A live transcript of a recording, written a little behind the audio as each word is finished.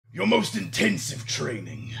your most intensive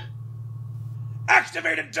training.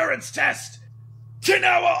 Activate endurance test! 10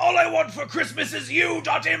 hour all I want for Christmas is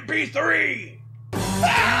you.mp3!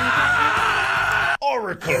 Ah!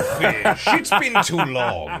 Oracle fish, it's been too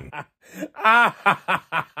long.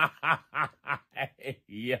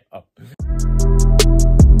 Yo.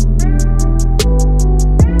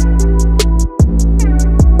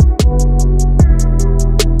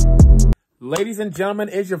 Ladies and gentlemen,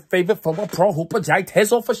 is your favorite former pro hooper Jai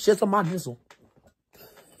Tezo for shizzle my nizzle.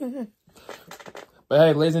 But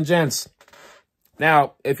hey, ladies and gents,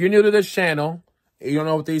 now, if you're new to this channel, you don't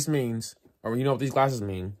know what these means, or you know what these glasses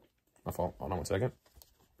mean. My fault. Hold on one second.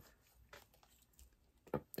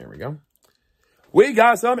 There we go. We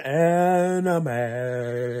got some anime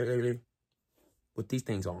with these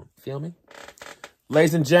things on. Feel me?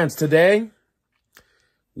 Ladies and gents, today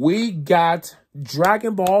we got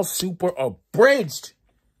Dragon Ball Super Abridged.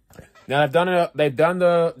 Now they've done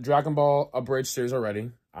the Dragon Ball Abridged series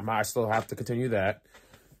already. I still have to continue that.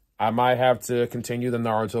 I might have to continue the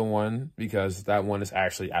Naruto one because that one is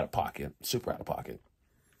actually out of pocket, super out of pocket.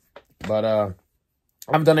 But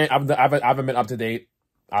I've done it. I haven't been up to date.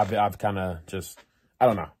 I've kind of just, I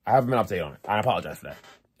don't know. I haven't been up to date on it. I apologize for that.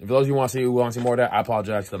 If those of you want to see more of that, I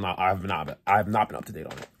apologize. I have not been up to date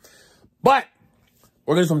on it. But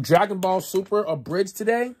we're gonna do some Dragon Ball Super Abridged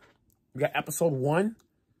today. We got episode 1.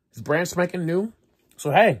 It's brand spanking new.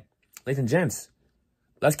 So hey, ladies and gents,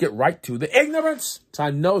 let's get right to the ignorance. So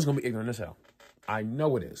I know it's gonna be ignorant as hell. I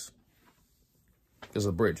know it is. It's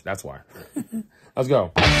a bridge. That's why. Let's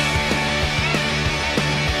go. Bam.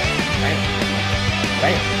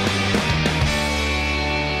 Bam.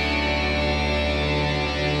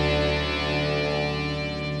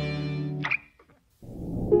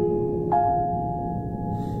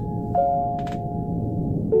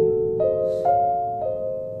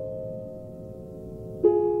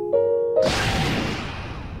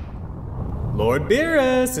 Lord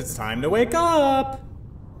Beerus, it's time to wake up!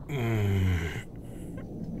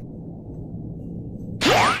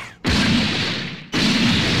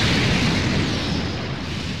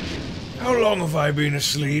 How long have I been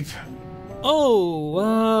asleep? Oh,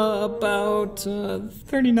 about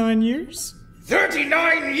 39 years?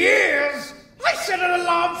 39 years? I set an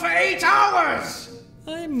alarm for 8 hours!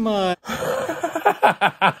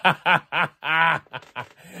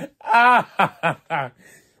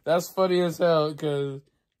 That's funny as hell, because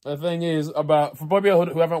the thing is, for people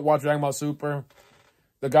who haven't watched Dragon Ball Super,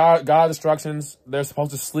 the God Destructions, they're supposed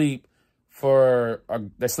to sleep for a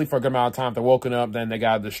good amount of time. They're woken up, then they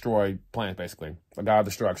gotta destroy planets, basically. The God of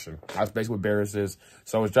Destruction. That's basically what Beerus is.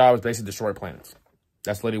 So his job is basically destroy planets.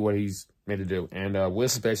 That's literally what he's made to do. And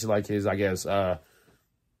Whis is basically like his, I guess,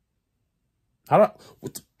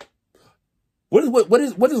 what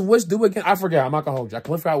does Whis do again? I forgot. I'm not gonna hold you. I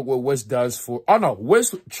completely forgot what Whis does for. Oh no,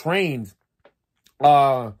 Whis trained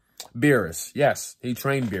Beerus. Yes, he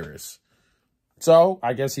trained Beerus. So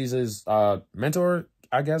I guess he's his mentor.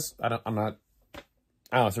 I guess I don't know.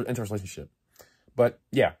 It's an interesting relationship. But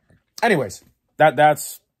yeah. Anyways,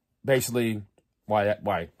 that's basically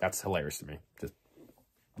why that's hilarious to me. Just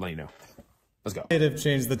let you know. Let's go. I'd have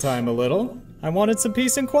changed the time a little. I wanted some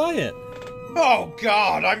peace and quiet. Oh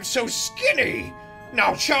God, I'm so skinny!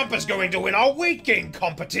 Now Champa's going to win our weight gain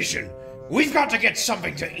competition. We've got to get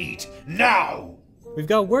something to eat, now! We've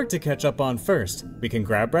got work to catch up on first. We can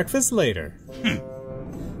grab breakfast later.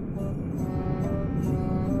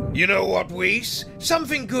 You know what, Whis?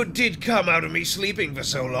 Something good did come out of me sleeping for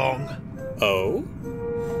so long. Oh?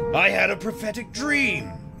 I had a prophetic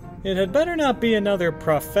dream. It had better not be another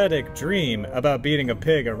prophetic dream about beating a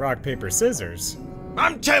pig at rock, paper, scissors.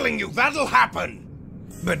 I'm telling you, that'll happen!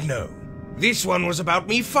 But no, this one was about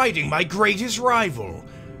me fighting my greatest rival,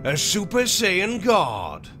 a Super Saiyan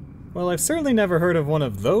God. Well, I've certainly never heard of one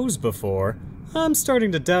of those before. I'm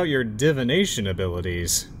starting to doubt your divination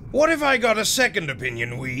abilities. What if I got a second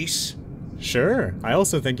opinion, Whis? Sure, I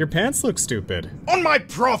also think your pants look stupid. On my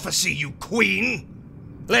prophecy, you queen!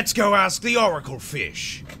 Let's go ask the Oracle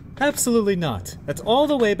Fish. Absolutely not. That's all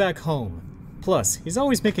the way back home. Plus, he's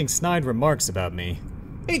always making snide remarks about me.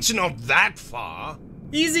 It's not that far.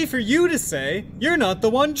 Easy for you to say. You're not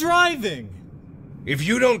the one driving. If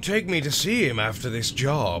you don't take me to see him after this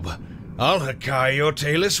job, I'll Hakai your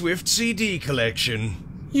Taylor Swift CD collection.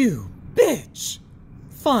 You bitch!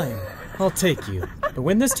 Fine, I'll take you. But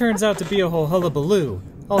when this turns out to be a whole hullabaloo,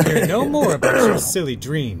 I'll hear no more about your silly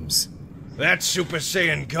dreams. That Super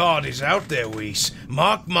Saiyan God is out there, Whis.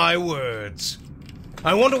 Mark my words.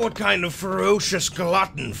 I wonder what kind of ferocious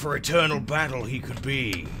glutton for eternal battle he could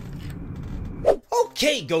be.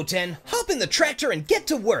 Okay, Goten, hop in the tractor and get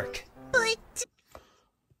to work.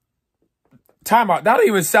 Time out. That don't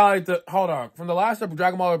even sound like the... Hold on. From the last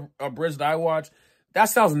Dragon Ball Abridged that I watched, that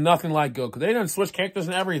sounds nothing like Goku. They didn't switch characters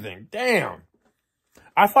and everything. Damn.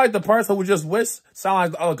 I feel like the person who just wished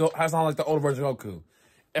sound like the older version of Goku.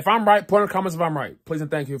 If I'm right, put in the comments if I'm right. Please and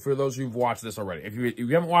thank you for those who've watched this already. If you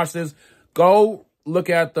haven't watched this, go look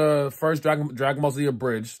at the first Dragon Ball Z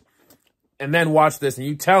Abridged and then watch this and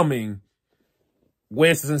you tell me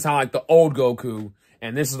Whis doesn't sound like the old Goku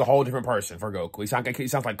and this is a whole different person for Goku. He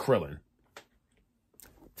sounds like Krillin.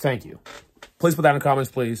 Thank you. Please put that in the comments,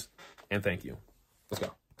 please. And thank you. Let's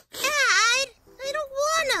go. Dad, I don't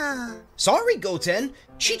wanna. Sorry, Goten.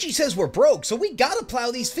 Chi-Chi says we're broke, so we gotta plow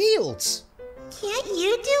these fields. Can't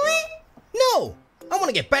you do it? No! I want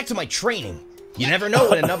to get back to my training. You never know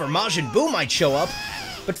when another Majin Buu might show up.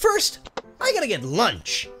 But first, I gotta get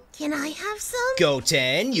lunch. Can I have some?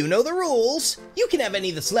 Goten, you know the rules. You can have any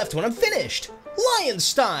that's left when I'm finished. Lion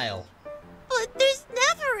style. But there's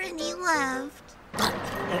never any left.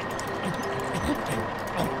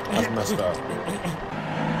 That's messed up.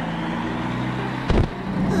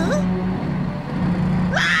 Huh?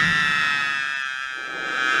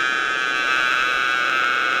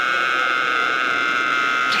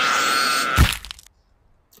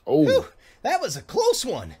 Oh, Whew, that was a close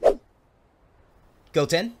one.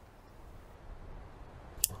 Goten?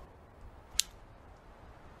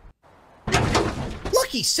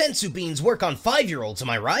 Lucky sensu beans work on 5-year-olds, am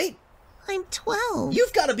I right? I'm 12.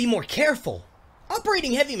 You've got to be more careful.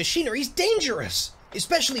 Operating heavy machinery is dangerous,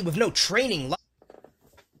 especially with no training.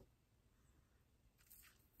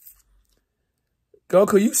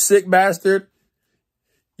 Goku, you sick bastard.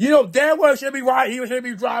 You know damn well should be right here, should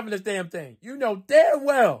be driving this damn thing. You know damn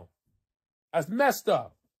well. That's messed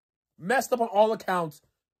up. Messed up on all accounts,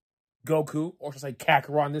 Goku, or should I say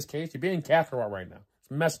Kakarot in this case. You're being Kakarot right now.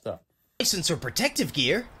 It's messed up. License or protective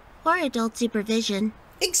gear. Or adult supervision.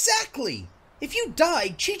 Exactly. If you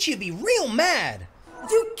died, Chi-Chi'd be real mad.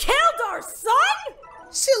 You killed our son?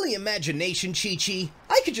 Silly imagination, Chi-Chi.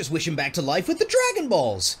 I could just wish him back to life with the Dragon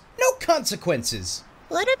Balls. No consequences.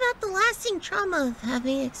 What about the lasting trauma of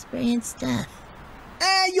having experienced death?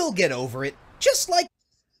 You'll get over it. Just like...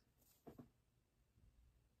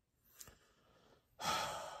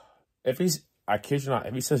 If he's, I kid you not,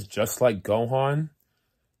 if he says just like Gohan,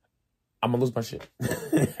 I'm gonna lose my shit.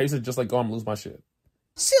 If he says just like Gohan, I'm gonna lose my shit.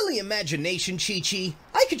 Silly imagination, Chi-Chi.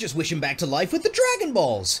 I could just wish him back to life with the Dragon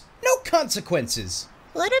Balls. No consequences.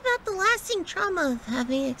 What about the lasting trauma of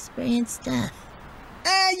having experienced death?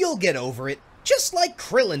 You'll get over it. Just like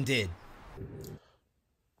Krillin did.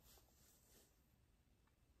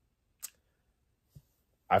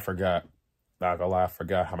 I forgot. Not gonna lie, I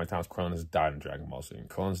forgot how many times Krillin has died in Dragon Ball Z.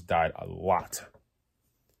 Krillin's died a lot.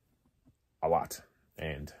 A lot.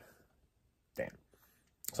 And damn.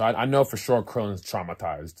 So I know for sure Krillin's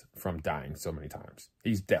traumatized from dying so many times.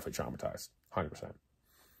 He's definitely traumatized. 100%.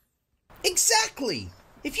 Exactly.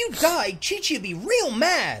 If you died, Chi-Chi'd be real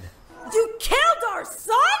mad. You killed our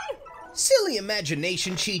son? Silly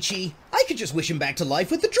imagination, Chi-Chi. I could just wish him back to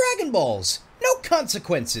life with the Dragon Balls. No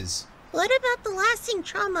consequences. What about the lasting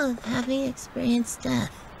trauma of having experienced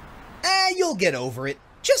death? You'll get over it.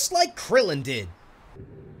 Just like Krillin did.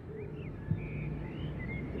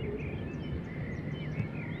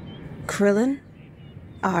 Krillin?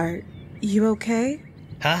 Are you okay?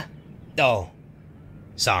 Huh? Oh.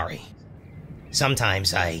 Sorry.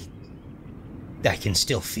 Sometimes I can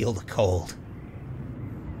still feel the cold.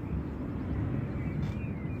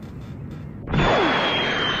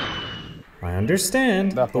 I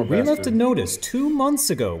understand, but we left a notice 2 months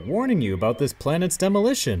ago warning you about this planet's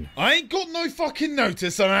demolition. I ain't got no fucking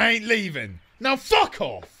notice and I ain't leaving. Now fuck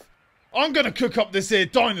off! I'm gonna cook up this here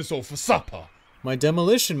dinosaur for supper. My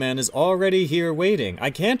demolition man is already here waiting. I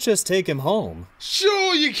can't just take him home.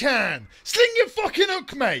 Sure you can! Sling your fucking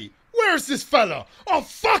hook, mate! Where is this fella? I'll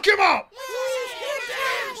fuck him up!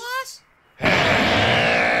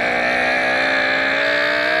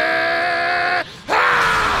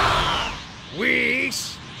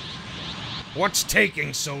 Whis? What's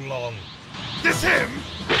taking so long? This him?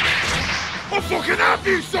 I'll fucking have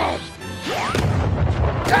you, son!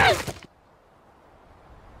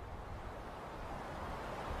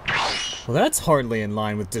 Well, that's hardly in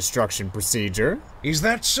line with destruction procedure. Is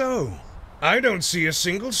that so? I don't see a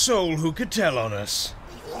single soul who could tell on us.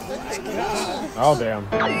 Oh, damn.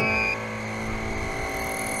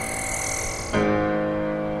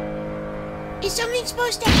 Is something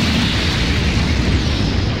supposed to...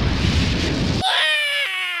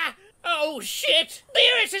 Ah! Oh shit!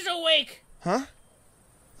 Beerus is awake! Huh?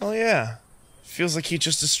 Oh yeah. Feels like he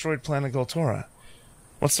just destroyed Planet Goltora.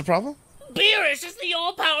 What's the problem? Beerus is the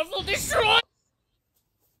all-powerful destroyer!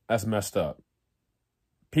 That's messed up.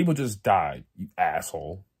 People just died, you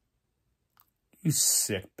asshole. You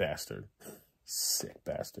sick bastard. Sick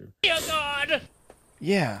bastard. Dear God!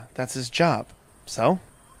 Yeah, that's his job. So?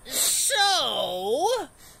 So?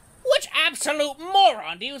 Which absolute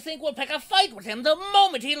moron do you think will pick a fight with him the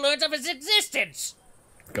moment he learns of his existence?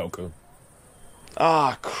 Goku.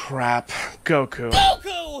 Ah, crap. Goku.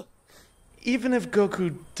 Goku! Even if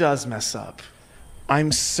Goku does mess up,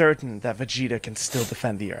 I'm certain that Vegeta can still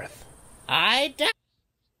defend the Earth.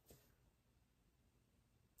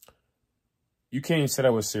 You can't even say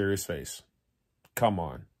that with a serious face. Come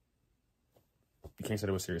on. You can't say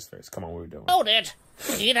that with a serious face. Come on, what are we doing? Doubt it.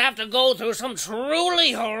 He'd have to go through some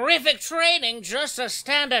truly horrific training just to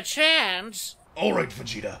stand a chance. All right,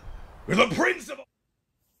 Vegeta. We're the prince of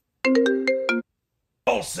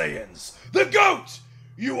all Saiyans. The GOAT!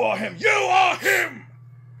 You are him. You are him!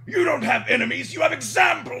 You don't have enemies. You have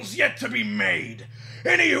examples yet to be made.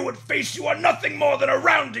 Any who would face you are nothing more than a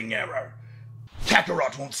rounding error.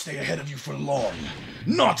 Kakarot won't stay ahead of you for long.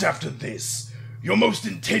 Not after this. Your most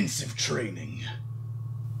intensive training.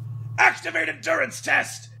 Activate endurance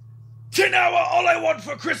test! 10 hour all I want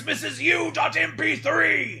for Christmas is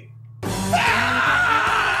you.mp3!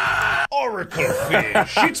 Ah! Oracle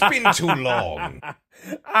Fish, it's been too long.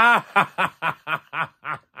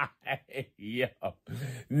 Yo.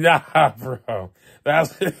 Nah, bro.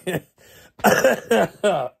 That's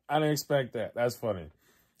I didn't expect that. That's funny.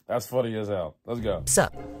 That's funny as hell. Let's go.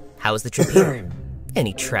 Sup? How was the trip here?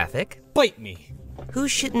 Any traffic? Bite me.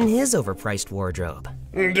 Who's shitting his overpriced wardrobe?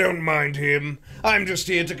 Don't mind him. I'm just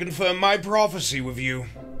here to confirm my prophecy with you.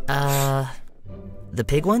 The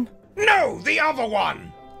pig one? No, the other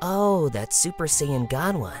one! Oh, that Super Saiyan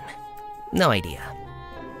God one. No idea.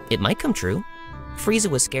 It might come true. Frieza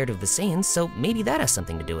was scared of the Saiyans, so maybe that has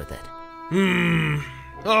something to do with it.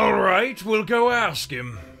 Alright, we'll go ask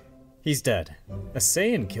him. He's dead. A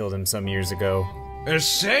Saiyan killed him some years ago. A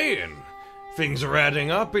Saiyan? Things are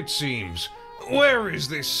adding up, it seems. Where is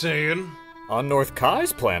this Saiyan? On North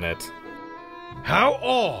Kai's planet. How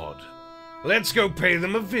odd. Let's go pay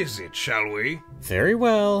them a visit, shall we? Very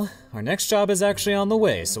well. Our next job is actually on the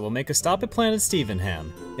way, so we'll make a stop at Planet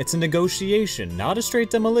Stevenham. It's a negotiation, not a straight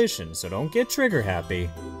demolition, so don't get trigger happy.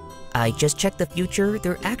 I just checked the future.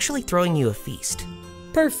 They're actually throwing you a feast.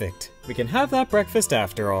 Perfect. We can have that breakfast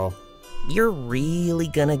after all. You're really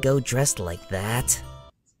gonna go dressed like that?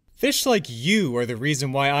 Fish like you are the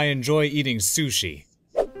reason why I enjoy eating sushi.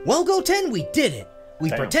 Well, Goten, we did it.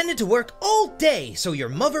 We pretended to work all day so your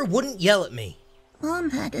mother wouldn't yell at me. Mom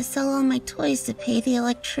had to sell all my toys to pay the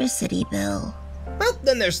electricity bill. Well,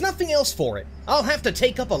 then there's nothing else for it. I'll have to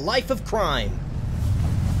take up a life of crime.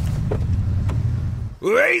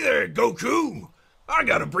 Hey there, Goku! I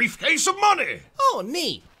got a briefcase of money! Oh,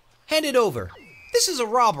 neat. Hand it over. This is a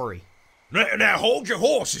robbery. Now hold your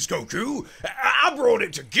horses, Goku. I brought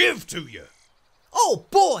it to give to you. Oh,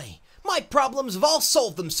 boy! My problems have all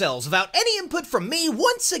solved themselves without any input from me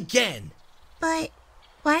once again. But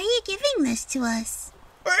why are you giving this to us?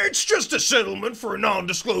 It's just a settlement for a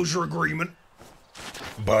non-disclosure agreement.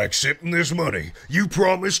 By accepting this money, you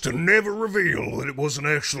promise to never reveal that it wasn't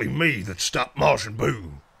actually me that stopped Majin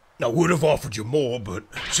Buu. I would have offered you more, but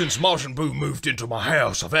since Majin Buu moved into my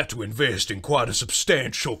house, I've had to invest in quite a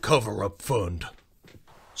substantial cover-up fund.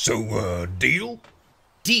 So, deal?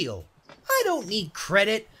 Deal. I don't need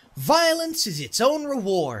credit. Violence is its own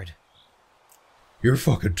reward. You're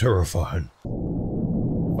fucking terrifying.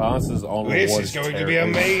 Violence is on reward. This is going to be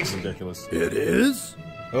amazing. Ridiculous. It is?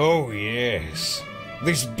 Oh, yes.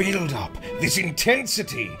 This build-up, this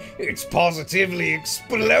intensity, it's positively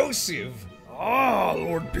explosive. Ah,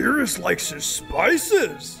 Lord Beerus likes his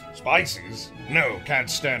spices. Spices? No, can't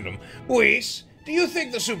stand them. Whis, do you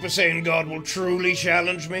think the Super Saiyan God will truly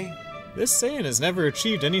challenge me? This Saiyan has never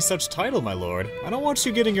achieved any such title, my lord. I don't want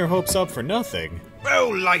you getting your hopes up for nothing. Oh,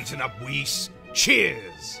 lighten up, Whis.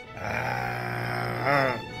 Cheers.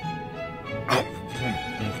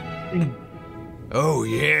 Oh,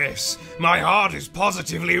 yes. My heart is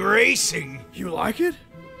positively racing. You like it?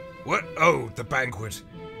 What? Oh, the banquet.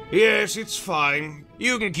 Yes, it's fine.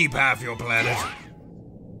 You can keep half your planet.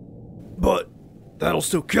 But that'll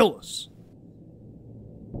still kill us.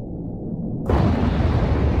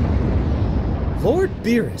 Lord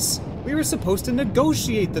Beerus, we were supposed to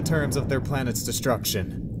negotiate the terms of their planet's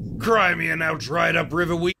destruction. Cry me an out dried up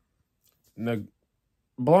river we.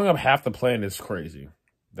 Blowing up half the planet is crazy.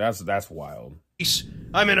 That's wild.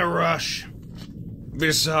 I'm in a rush.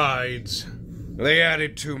 Besides, they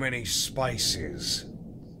added too many spices.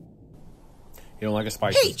 You don't like it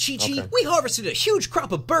spicy? Hey, Chi-Chi, we harvested a huge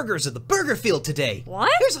crop of burgers at the burger field today. What?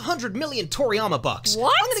 Here's 100 million Toriyama bucks.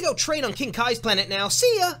 What? I'm gonna go train on King Kai's planet now.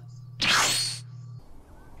 See ya!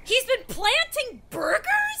 He's been planting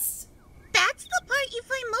burgers? That's the part you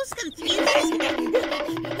find most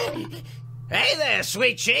confusing? Hey there,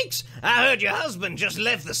 sweet cheeks. I heard your husband just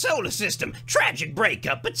left the solar system. Tragic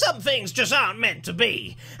breakup, but some things just aren't meant to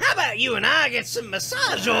be. How about you and I get some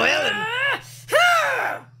massage oil and...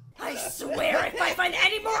 I swear if I find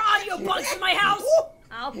any more audio bugs in my house,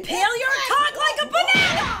 I'll peel your cock like a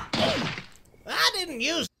banana! I didn't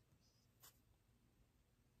use...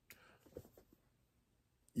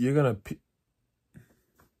 You're gonna...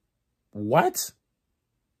 What?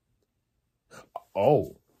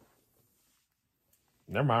 Oh.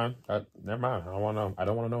 Never mind. Never mind. I don't want to know. I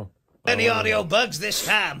don't want to know. Any audio bugs this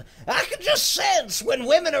time. I can just sense when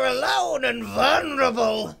women are alone and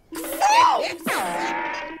vulnerable.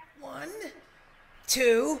 1,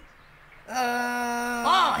 2,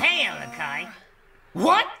 Oh, hey, Alakai.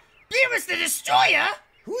 What? Beerus the Destroyer?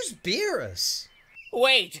 Who's Beerus?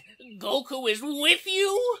 Wait, Goku is with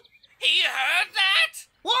you? He heard that?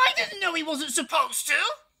 Well, I didn't know he wasn't supposed to.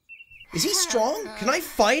 Is he strong? Can I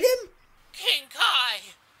fight him? King Kai,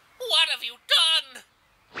 what have you done?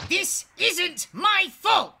 This isn't my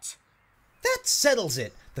fault. That settles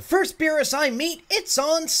it. The first Beerus I meet, it's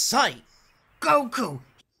on sight. Goku.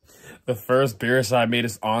 The first Beerus I made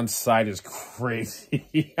is on site is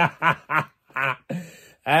crazy. That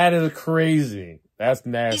is crazy. That's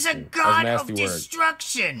nasty. He's a god of word.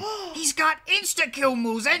 destruction. He's got insta-kill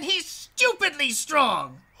moves and he's stupidly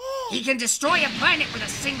strong. He can destroy a planet with a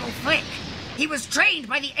single flick. He was trained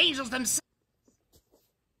by the angels themselves.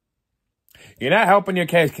 You're not helping your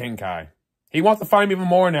case, King Kai. He wants to find me even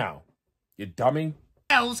more now. You dummy.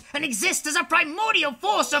 And exist as a primordial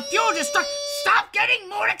force of pure destruction. Stop getting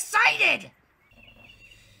more excited!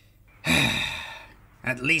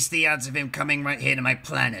 At least the odds of him coming right here to my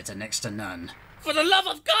planet are next to none. For the love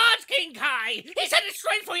of God, King Kai! He's headed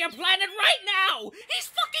straight for your planet right now! He's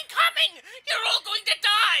fucking coming! You're all going to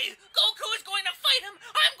die! Goku is going to fight him!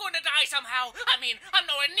 I'm going to die somehow! I mean, I'm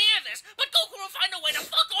nowhere near this, but Goku will find a way to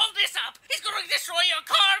fuck all this up! He's going to destroy your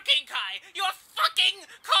car, King Kai! Your fucking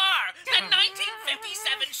car! The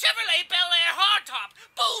 1957 Chevrolet Bel Air hardtop!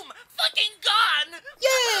 Boom! Fucking gone!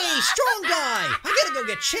 Yay! Strong guy! I gotta go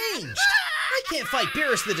get changed. I can't fight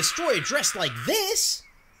Beerus the Destroyer dressed like this.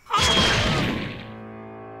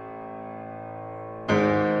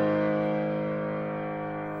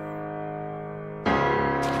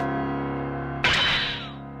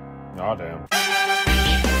 Oh, damn.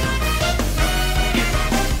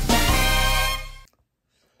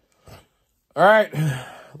 All right,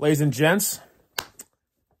 ladies and gents.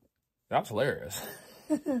 That was hilarious.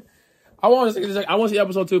 I want to see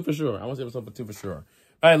episode 2 for sure. I want to see episode 2 for sure.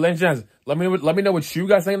 All right, ladies and gents, let me know what you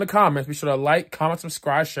guys think in the comments. Be sure to like, comment,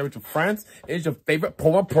 subscribe, share with your friends. It's your favorite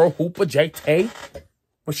Puma Pro Hooper JT.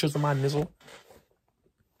 What shows on my nizzle?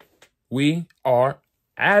 We are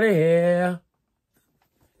out of here.